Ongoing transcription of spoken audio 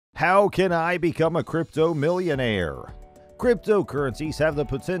How can I become a crypto millionaire? Cryptocurrencies have the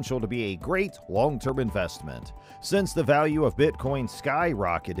potential to be a great long-term investment. Since the value of Bitcoin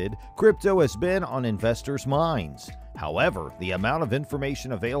skyrocketed, crypto has been on investors' minds. However, the amount of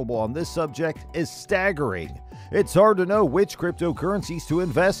information available on this subject is staggering. It's hard to know which cryptocurrencies to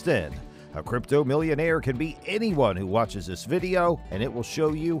invest in. A crypto millionaire can be anyone who watches this video, and it will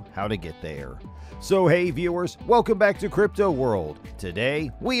show you how to get there. So hey viewers, welcome back to Crypto World. Today,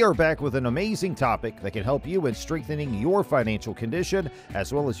 we are back with an amazing topic that can help you in strengthening your financial condition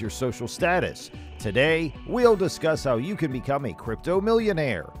as well as your social status. Today, we'll discuss how you can become a crypto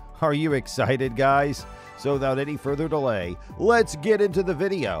millionaire. Are you excited, guys? So without any further delay, let's get into the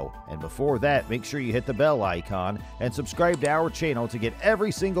video. And before that, make sure you hit the bell icon and subscribe to our channel to get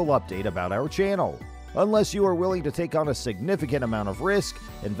every single update about our channel. Unless you are willing to take on a significant amount of risk,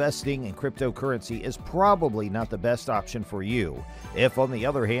 investing in cryptocurrency is probably not the best option for you. If, on the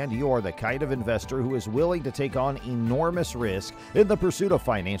other hand, you are the kind of investor who is willing to take on enormous risk in the pursuit of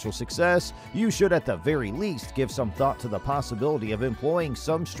financial success, you should at the very least give some thought to the possibility of employing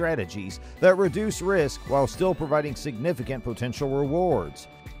some strategies that reduce risk while still providing significant potential rewards.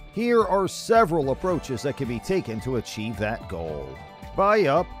 Here are several approaches that can be taken to achieve that goal. Buy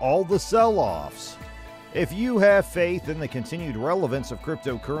up all the sell-offs. If you have faith in the continued relevance of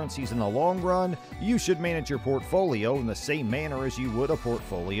cryptocurrencies in the long run, you should manage your portfolio in the same manner as you would a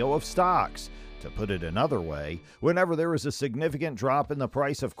portfolio of stocks. To put it another way, whenever there is a significant drop in the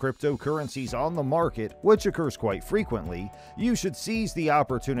price of cryptocurrencies on the market, which occurs quite frequently, you should seize the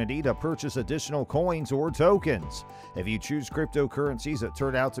opportunity to purchase additional coins or tokens. If you choose cryptocurrencies that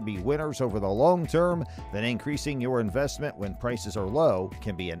turn out to be winners over the long term, then increasing your investment when prices are low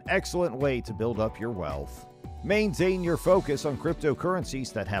can be an excellent way to build up your wealth. Maintain your focus on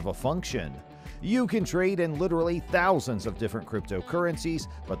cryptocurrencies that have a function. You can trade in literally thousands of different cryptocurrencies,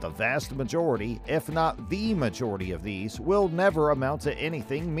 but the vast majority, if not the majority of these, will never amount to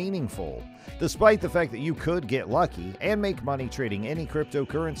anything meaningful. Despite the fact that you could get lucky and make money trading any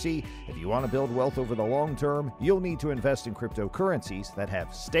cryptocurrency, if you want to build wealth over the long term, you'll need to invest in cryptocurrencies that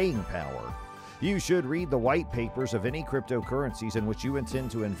have staying power. You should read the white papers of any cryptocurrencies in which you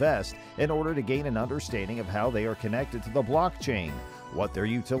intend to invest in order to gain an understanding of how they are connected to the blockchain, what their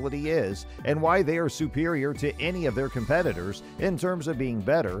utility is, and why they are superior to any of their competitors in terms of being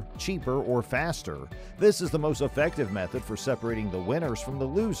better, cheaper, or faster. This is the most effective method for separating the winners from the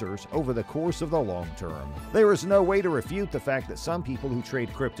losers over the course of the long term. There is no way to refute the fact that some people who trade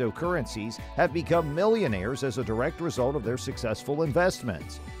cryptocurrencies have become millionaires as a direct result of their successful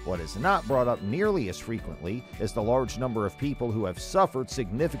investments. What is not brought up nearly as frequently is the large number of people who have suffered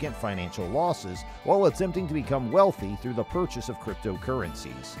significant financial losses while attempting to become wealthy through the purchase of cryptocurrencies.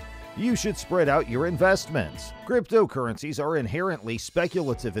 You should spread out your investments. Cryptocurrencies are inherently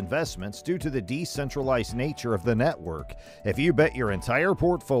speculative investments due to the decentralized nature of the network. If you bet your entire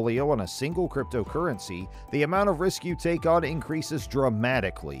portfolio on a single cryptocurrency, the amount of risk you take on increases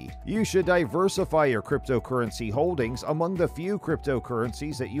dramatically. You should diversify your cryptocurrency holdings among the few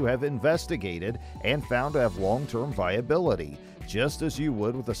cryptocurrencies that you have investigated and found to have long-term viability, just as you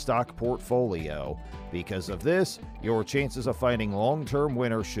would with a stock portfolio. Because of this, your chances of finding long-term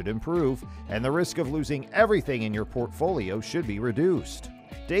winners should improve, and the risk of losing everything in your portfolio should be reduced.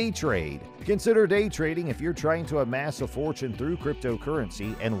 Day trade. Consider day trading if you're trying to amass a fortune through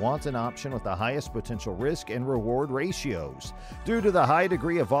cryptocurrency and want an option with the highest potential risk and reward ratios. Due to the high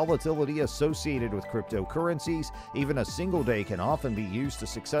degree of volatility associated with cryptocurrencies, even a single day can often be used to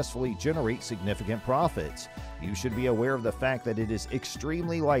successfully generate significant profits. You should be aware of the fact that it is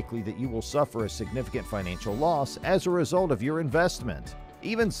extremely likely that you will suffer a significant financial loss as a result of your investment.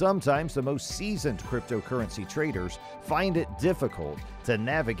 Even sometimes the most seasoned cryptocurrency traders find it difficult to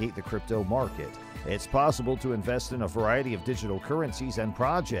navigate the crypto market. It's possible to invest in a variety of digital currencies and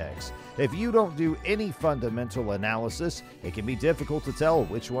projects. If you don't do any fundamental analysis, it can be difficult to tell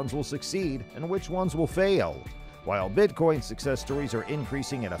which ones will succeed and which ones will fail. While Bitcoin success stories are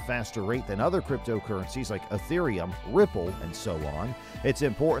increasing at a faster rate than other cryptocurrencies like Ethereum, Ripple, and so on, it's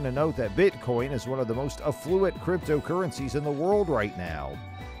important to note that Bitcoin is one of the most affluent cryptocurrencies in the world right now.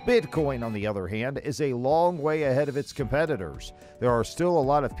 Bitcoin, on the other hand, is a long way ahead of its competitors. There are still a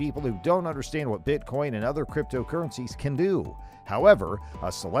lot of people who don't understand what Bitcoin and other cryptocurrencies can do. However,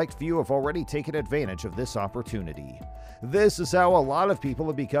 a select few have already taken advantage of this opportunity. This is how a lot of people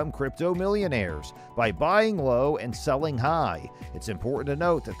have become crypto millionaires, by buying low and selling high. It's important to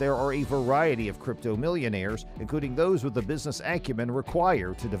note that there are a variety of crypto millionaires, including those with the business acumen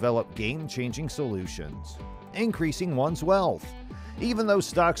required to develop game-changing solutions. Increasing one's wealth. Even though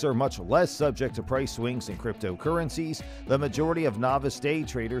stocks are much less subject to price swings than cryptocurrencies, the majority of novice day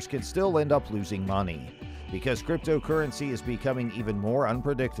traders can still end up losing money. Because cryptocurrency is becoming even more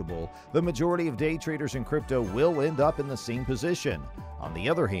unpredictable, the majority of day traders in crypto will end up in the same position. On the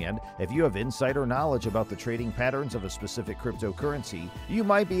other hand, if you have insider knowledge about the trading patterns of a specific cryptocurrency, you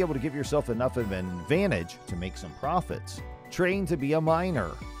might be able to give yourself enough of an advantage to make some profits. Train to be a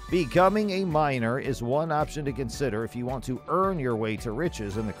miner. Becoming a miner is one option to consider if you want to earn your way to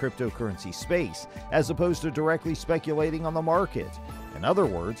riches in the cryptocurrency space, as opposed to directly speculating on the market. In other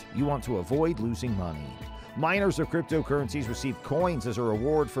words, you want to avoid losing money. Miners of cryptocurrencies receive coins as a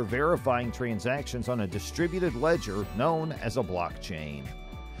reward for verifying transactions on a distributed ledger known as a blockchain.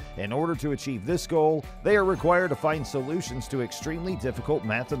 In order to achieve this goal, they are required to find solutions to extremely difficult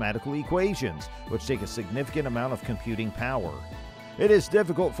mathematical equations, which take a significant amount of computing power. It is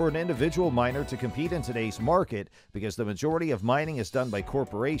difficult for an individual miner to compete in today's market because the majority of mining is done by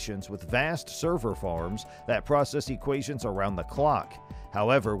corporations with vast server farms that process equations around the clock.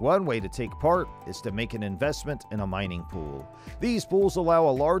 However, one way to take part is to make an investment in a mining pool. These pools allow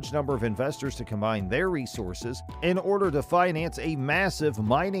a large number of investors to combine their resources in order to finance a massive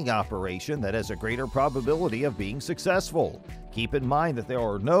mining operation that has a greater probability of being successful. Keep in mind that there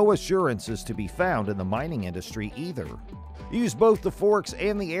are no assurances to be found in the mining industry either. Use both the forks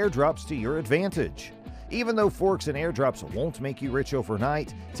and the airdrops to your advantage. Even though forks and airdrops won't make you rich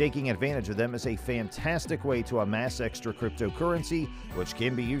overnight, taking advantage of them is a fantastic way to amass extra cryptocurrency, which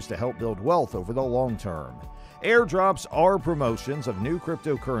can be used to help build wealth over the long term. Airdrops are promotions of new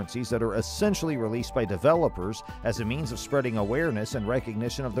cryptocurrencies that are essentially released by developers as a means of spreading awareness and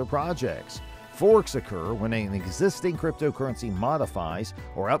recognition of their projects. Forks occur when an existing cryptocurrency modifies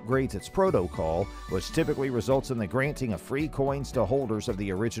or upgrades its protocol, which typically results in the granting of free coins to holders of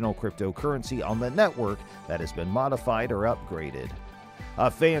the original cryptocurrency on the network that has been modified or upgraded.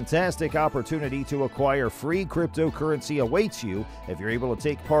 A fantastic opportunity to acquire free cryptocurrency awaits you if you're able to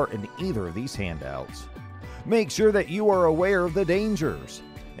take part in either of these handouts. Make sure that you are aware of the dangers.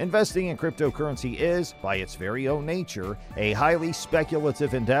 Investing in cryptocurrency is, by its very own nature, a highly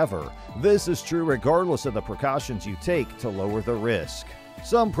speculative endeavor. This is true regardless of the precautions you take to lower the risk.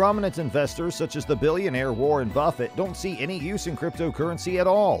 Some prominent investors, such as the billionaire Warren Buffett, don't see any use in cryptocurrency at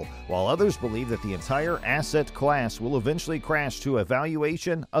all, while others believe that the entire asset class will eventually crash to a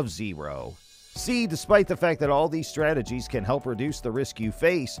valuation of zero. See, despite the fact that all these strategies can help reduce the risk you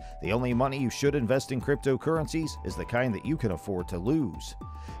face, the only money you should invest in cryptocurrencies is the kind that you can afford to lose.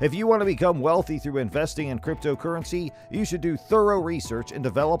 If you want to become wealthy through investing in cryptocurrency, you should do thorough research and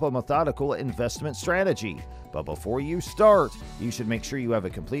develop a methodical investment strategy. But before you start, you should make sure you have a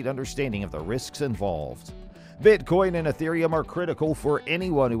complete understanding of the risks involved. Bitcoin and Ethereum are critical for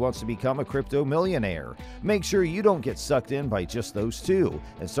anyone who wants to become a crypto millionaire. Make sure you don't get sucked in by just those two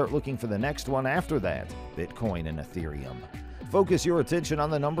and start looking for the next one after that, Bitcoin and Ethereum. Focus your attention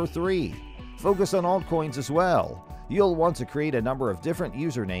on the number 3. Focus on altcoins as well. You'll want to create a number of different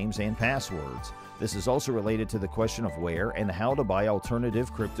usernames and passwords. This is also related to the question of where and how to buy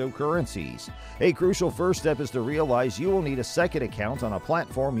alternative cryptocurrencies. A crucial first step is to realize you will need a second account on a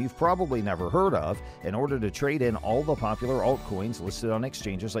platform you've probably never heard of in order to trade in all the popular altcoins listed on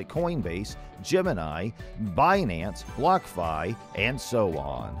exchanges like Coinbase, Gemini, Binance, BlockFi, and so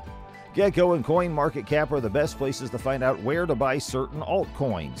on. Gecko and CoinMarketCap are the best places to find out where to buy certain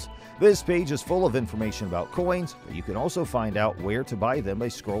altcoins. This page is full of information about coins, but you can also find out where to buy them by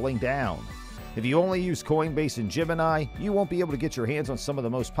scrolling down. If you only use Coinbase and Gemini, you won't be able to get your hands on some of the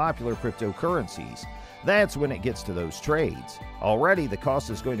most popular cryptocurrencies. That's when it gets to those trades. Already, the cost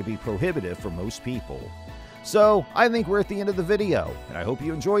is going to be prohibitive for most people. So, I think we're at the end of the video, and I hope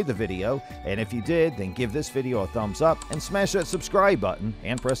you enjoyed the video, and if you did, then give this video a thumbs up and smash that subscribe button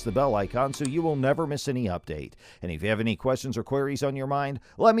and press the bell icon so you will never miss any update. And if you have any questions or queries on your mind,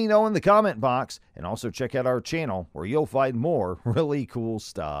 let me know in the comment box, and also check out our channel where you'll find more really cool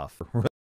stuff.